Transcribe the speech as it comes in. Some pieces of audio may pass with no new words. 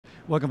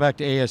Welcome back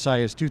to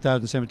ASIS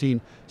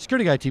 2017,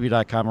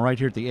 SecurityGuideTV.com. I'm right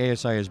here at the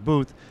ASIS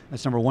booth.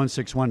 That's number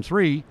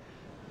 1613.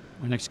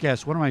 My next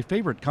guest, one of my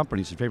favorite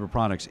companies and favorite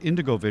products,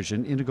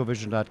 IndigoVision,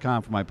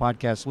 IndigoVision.com for my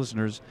podcast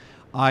listeners,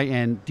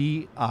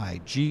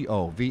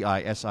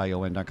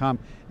 IndigoVision.com.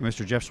 And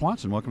Mr. Jeff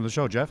Swanson, welcome to the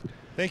show, Jeff.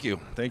 Thank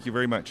you. Thank you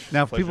very much.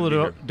 Now, for people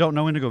that don't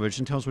know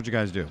IndigoVision, tell us what you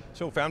guys do.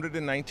 So, founded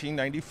in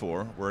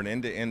 1994, we're an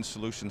end-to-end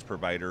solutions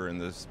provider in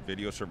this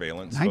video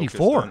surveillance.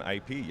 94? Focused on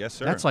IP, yes,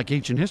 sir. That's like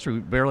ancient history. We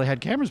barely had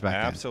cameras back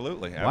then.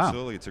 Absolutely,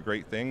 absolutely. Wow. It's a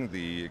great thing.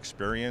 The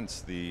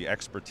experience, the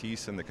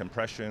expertise in the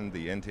compression,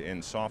 the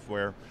end-to-end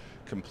software,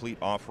 complete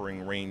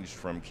offering ranged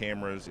from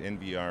cameras,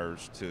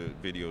 NVRs to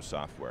video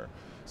software.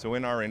 So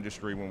in our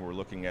industry, when we're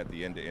looking at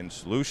the end-to-end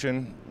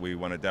solution, we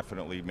want to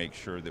definitely make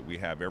sure that we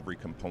have every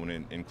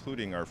component,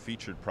 including our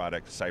featured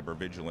product,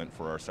 CyberVigilant,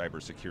 for our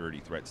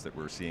cybersecurity threats that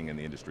we're seeing in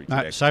the industry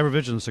today.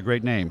 CyberVigilant is a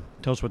great name.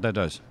 Tell us what that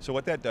does. So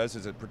what that does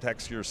is it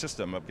protects your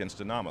system against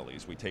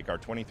anomalies. We take our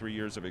 23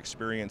 years of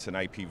experience in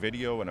IP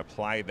video and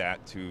apply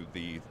that to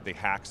the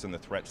hacks and the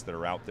threats that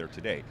are out there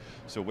today.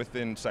 So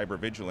within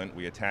CyberVigilant,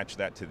 we attach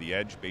that to the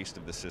edge base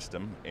of the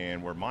system,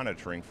 and we're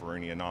monitoring for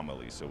any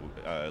anomalies. So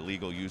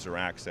illegal user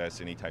access,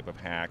 any type of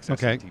hacks,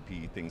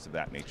 SMTP, things of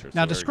that nature.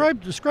 Now,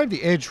 describe the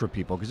edge for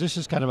people, because this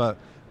is kind of a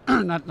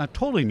not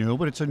totally new,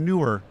 but it's a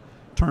newer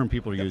term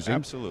people are using.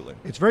 Absolutely.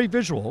 It's very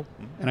visual,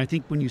 and I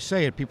think when you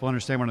say it, people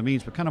understand what it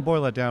means, but kind of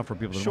boil that down for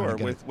people that don't get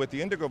it. Sure. With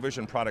the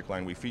IndigoVision product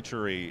line, we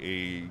feature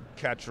a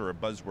catch or a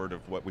buzzword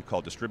of what we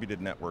call distributed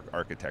network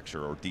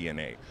architecture, or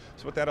DNA.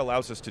 So what that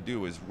allows us to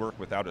do is work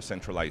without a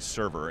centralized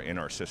server in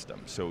our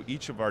system. So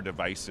each of our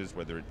devices,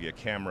 whether it be a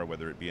camera,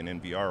 whether it be an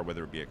NVR,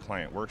 whether it be a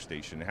client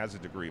workstation, has a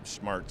degree of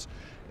smarts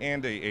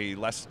and a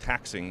less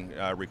taxing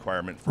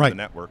requirement for the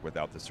network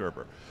without the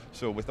server.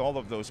 So with all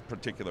of those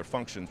particular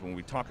functions, when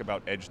we talk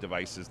about edge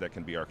devices, that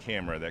can be our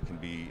camera, that can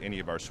be any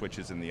of our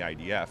switches in the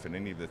IDF, and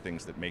any of the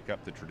things that make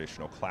up the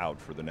traditional cloud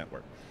for the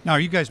network. Now, are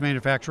you guys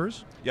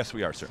manufacturers? Yes,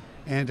 we are, sir.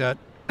 And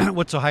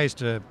what's the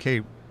highest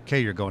K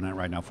you're going at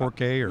right now,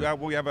 4K? Or? Yeah,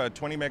 we have a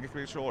 20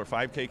 megapixel or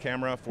 5K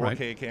camera,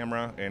 4K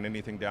camera, and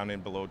anything down in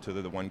below to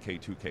the 1K,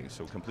 2K,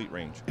 so complete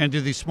range. And do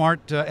the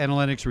smart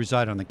analytics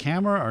reside on the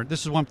camera? Or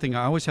this is one thing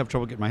I always have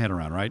trouble getting my head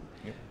around, right?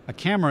 Yep. A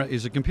camera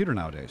is a computer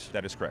nowadays.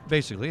 That is correct.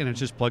 Basically, and it's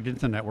just plugged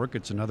into the network.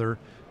 It's another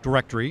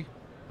directory,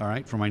 all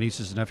right, for my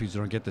nieces and nephews who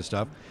don't get this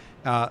stuff.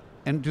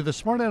 And do the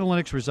smart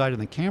analytics reside in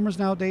the cameras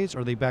nowadays, or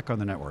are they back on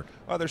the network?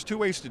 There's two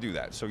ways to do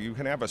that. So you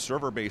can have a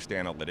server-based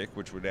analytic,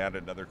 which would add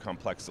another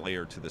complex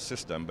layer to the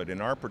system, but in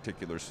our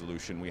particular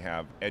solution, we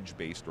have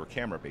edge-based or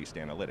camera-based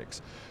analytics.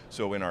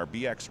 So in our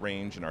BX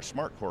range and our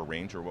SmartCore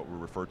range, or what we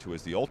refer to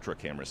as the Ultra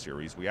Camera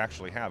series, we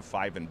actually have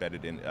 5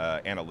 embedded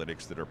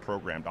analytics that are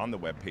programmed on the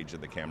web page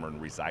of the camera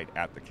and reside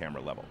at the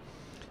camera level.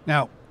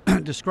 Now,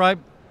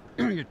 describe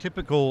your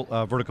typical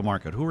vertical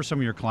market. Who are some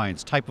of your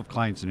clients, type of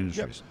clients and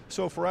industries? Yep.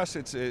 So for us,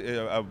 it's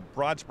a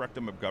broad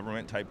spectrum of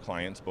government type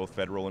clients, both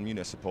federal and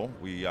municipal.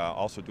 We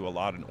also do a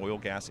lot in oil,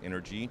 gas,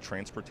 energy,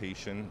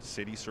 transportation,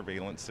 city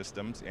surveillance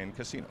systems, and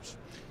casinos.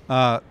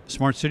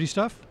 Smart city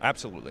stuff?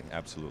 Absolutely,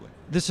 absolutely.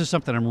 This is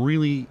something I'm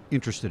really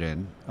interested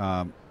in.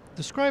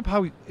 Describe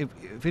how, if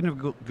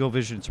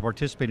IndigoVision is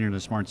participating in a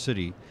smart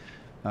city,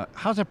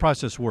 how does that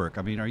process work?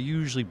 I mean, are you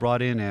usually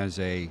brought in as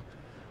a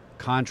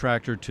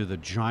contractor to the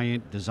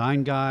giant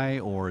design guy,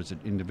 or is it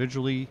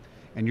individually?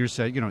 And you're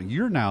saying,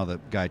 you're now the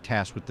guy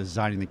tasked with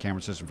designing the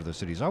camera system for the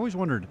cities. I always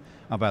wondered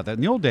about that.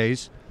 In the old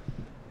days,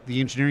 the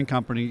engineering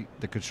company,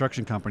 the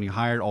construction company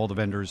hired all the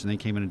vendors, and they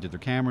came in and did their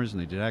cameras,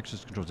 and they did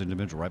access controls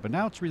individual, right? But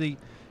now it's really,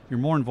 you're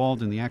more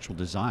involved in the actual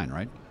design,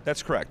 right?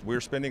 That's correct.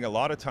 We're spending a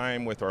lot of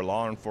time with our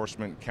law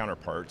enforcement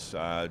counterparts,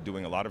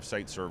 doing a lot of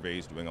site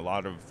surveys, doing a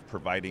lot of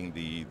providing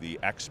the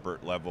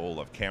expert level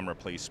of camera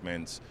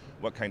placements,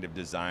 what kind of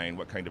design,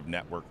 what kind of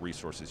network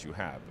resources you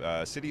have.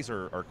 Cities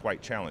are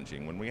quite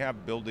challenging. When we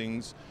have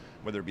buildings,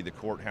 whether it be the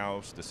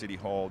courthouse, the city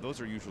hall,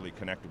 those are usually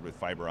connected with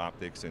fiber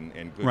optics and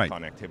good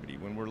connectivity.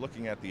 When we're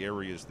looking at the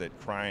areas that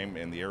crime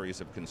and the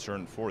areas of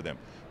concern for them,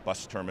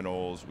 bus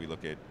terminals, we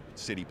look at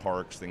city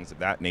parks, things of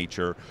that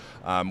nature,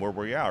 where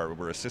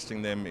we're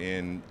assisting them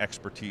in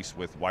expertise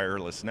with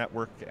wireless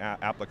network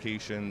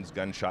applications,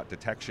 gunshot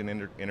detection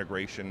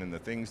integration, and the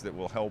things that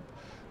will help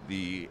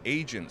the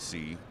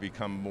agency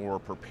become more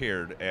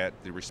prepared at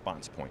the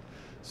response point.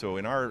 So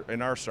in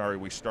our story,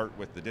 we start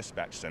with the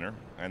dispatch center,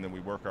 and then we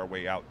work our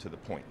way out to the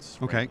points.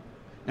 Okay. Right?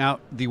 Now,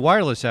 the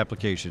wireless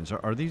applications,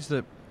 are these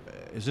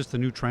is this the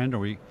new trend?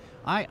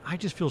 I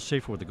just feel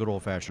safer with the good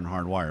old-fashioned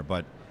hard wire,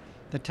 but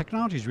the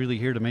technology is really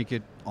here to make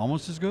it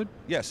almost as good?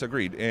 Yes,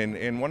 agreed.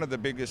 And one of the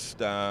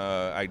biggest,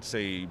 I'd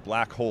say,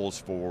 black holes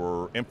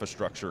for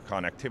infrastructure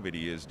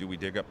connectivity is, do we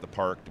dig up the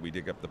park? Do we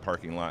dig up the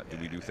parking lot? Do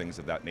we do things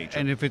of that nature?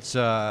 And if it's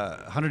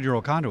a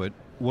 100-year-old conduit,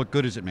 what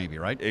good is it maybe,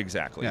 right?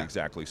 Exactly, Yeah.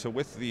 exactly. So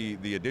with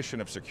the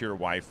addition of secure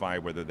Wi-Fi,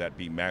 whether that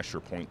be mesh or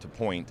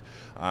point-to-point,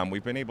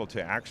 we've been able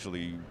to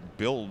actually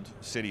build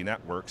city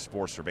networks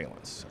for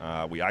surveillance.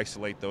 We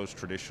isolate those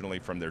traditionally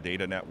from their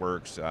data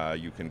networks.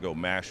 You can go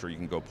mesh or you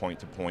can go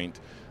point-to-point.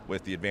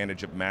 With the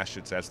advantage of mesh,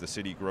 it's as the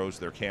city grows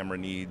their camera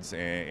needs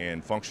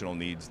and functional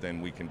needs,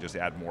 then we can just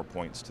add more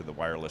points to the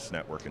wireless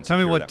network. And Tell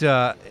me what,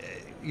 that.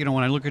 you know,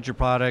 when I look at your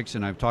products,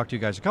 and I've talked to you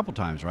guys a couple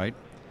times, right?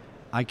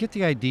 I get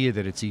the idea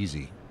that it's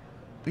easy.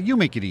 You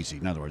make it easy,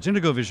 in other words.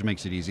 IndigoVision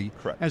makes it easy.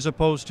 Correct. As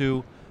opposed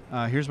to,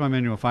 here's my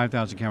menu of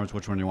 5,000 cameras,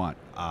 which one do you want?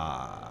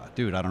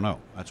 Dude, I don't know.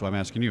 That's why I'm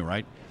asking you,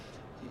 right?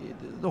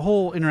 The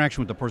whole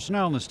interaction with the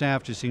personnel and the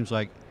staff just seems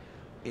like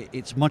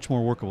it's much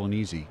more workable and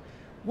easy.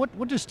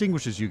 What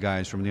distinguishes you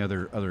guys from the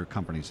other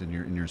companies in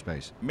your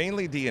space?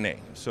 Mainly DNA.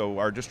 So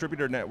our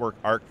distributor network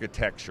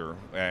architecture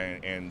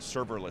and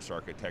serverless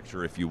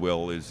architecture, if you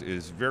will,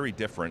 is very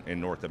different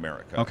in North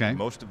America. Okay.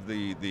 Most of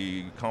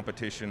the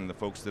competition, the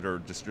folks that are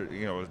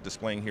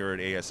displaying here at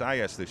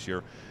ASIS this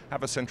year,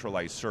 have a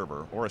centralized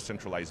server or a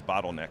centralized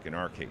bottleneck in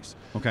our case.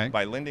 Okay.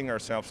 By lending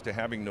ourselves to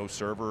having no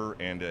server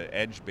and an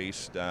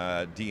edge-based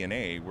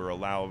DNA, we're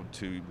allowed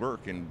to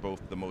work in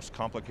both the most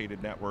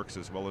complicated networks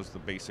as well as the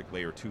basic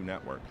layer 2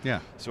 network. Yeah.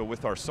 So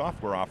with our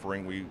software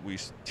offering, we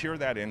tier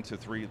that into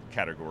 3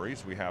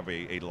 categories. We have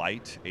a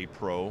light, a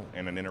pro,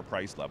 and an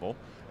enterprise level.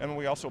 And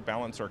we also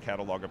balance our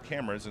catalog of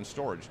cameras and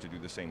storage to do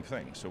the same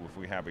thing. So if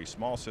we have a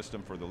small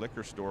system for the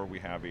liquor store, we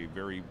have a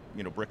very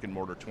brick and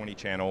mortar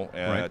 20-channel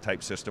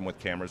type system with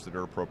cameras that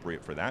are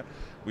appropriate for that.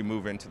 We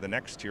move into the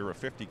next tier of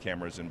 50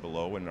 cameras and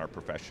below in our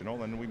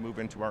professional, and we move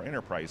into our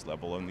enterprise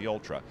level in the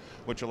ultra,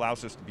 which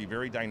allows us to be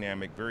very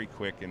dynamic, very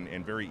quick,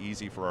 and very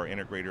easy for our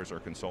integrators, our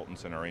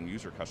consultants, and our end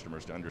user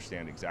customers to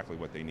understand exactly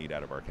what they need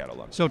out of our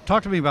catalog. So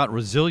talk to me about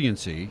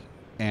resiliency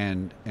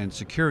and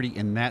security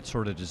in that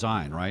sort of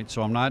design, right?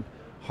 So I'm not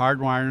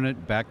hardwiring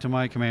it back to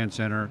my command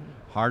center,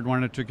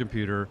 hardwiring it to a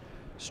computer,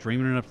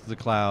 streaming it up to the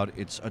cloud.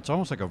 It's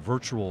almost like a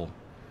virtual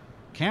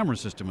camera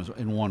system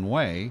in one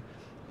way,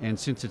 and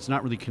since it's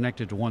not really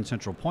connected to one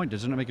central point,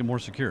 doesn't it make it more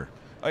secure?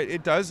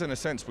 It does, in a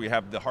sense. We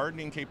have the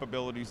hardening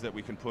capabilities that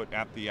we can put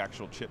at the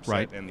actual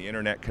chipset and the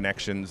internet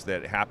connections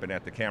that happen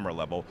at the camera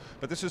level,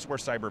 but this is where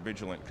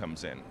cyber-vigilant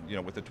comes in.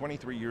 With the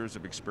 23 years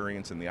of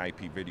experience in the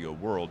IP video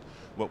world,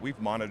 what we've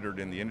monitored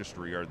in the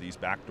industry are these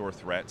backdoor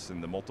threats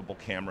and the multiple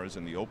cameras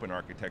and the open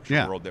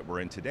architecture world that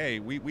we're in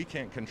today. We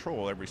can't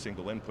control every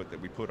single input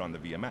that we put on the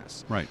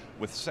VMS. Right.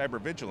 With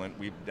cyber-vigilant,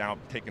 we've now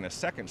taken a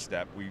second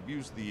step. We've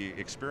used the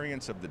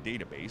experience of the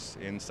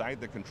database inside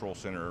the control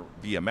center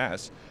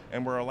VMS,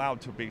 and we're allowed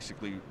to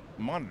basically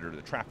monitor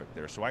the traffic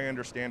there. So I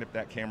understand if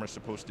that camera's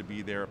supposed to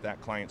be there, if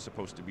that client's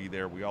supposed to be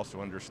there. We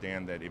also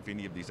understand that if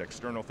any of these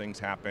external things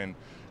happen,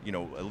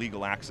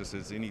 illegal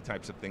accesses, any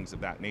types of things of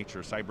that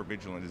nature,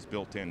 cyber-vigilant is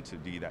built in to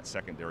be that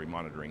secondary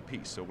monitoring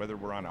piece. So whether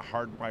we're on a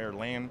hardwired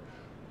LAN,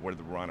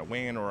 whether we're on a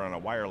WAN or on a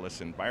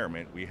wireless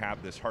environment, we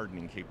have this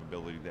hardening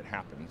capability that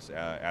happens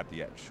at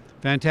the edge.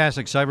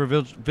 Fantastic.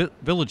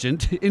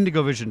 Cyber-Vigilant,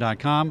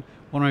 IndigoVision.com.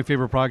 One of my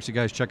favorite products. You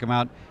guys check them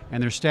out.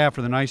 And their staff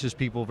are the nicest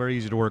people, very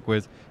easy to work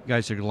with. You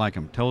guys are going to like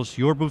them. Tell us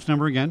your booth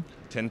number again.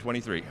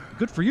 1023.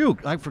 Good for you.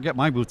 I forget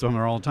my booth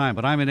number all the time,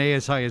 but I'm in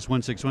ASIS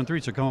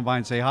 1613, so come on by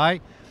and say hi.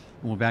 And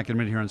we'll be back in a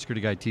minute here on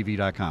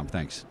SecurityGuideTV.com.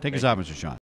 Thanks. Take us out, Mr. Sean.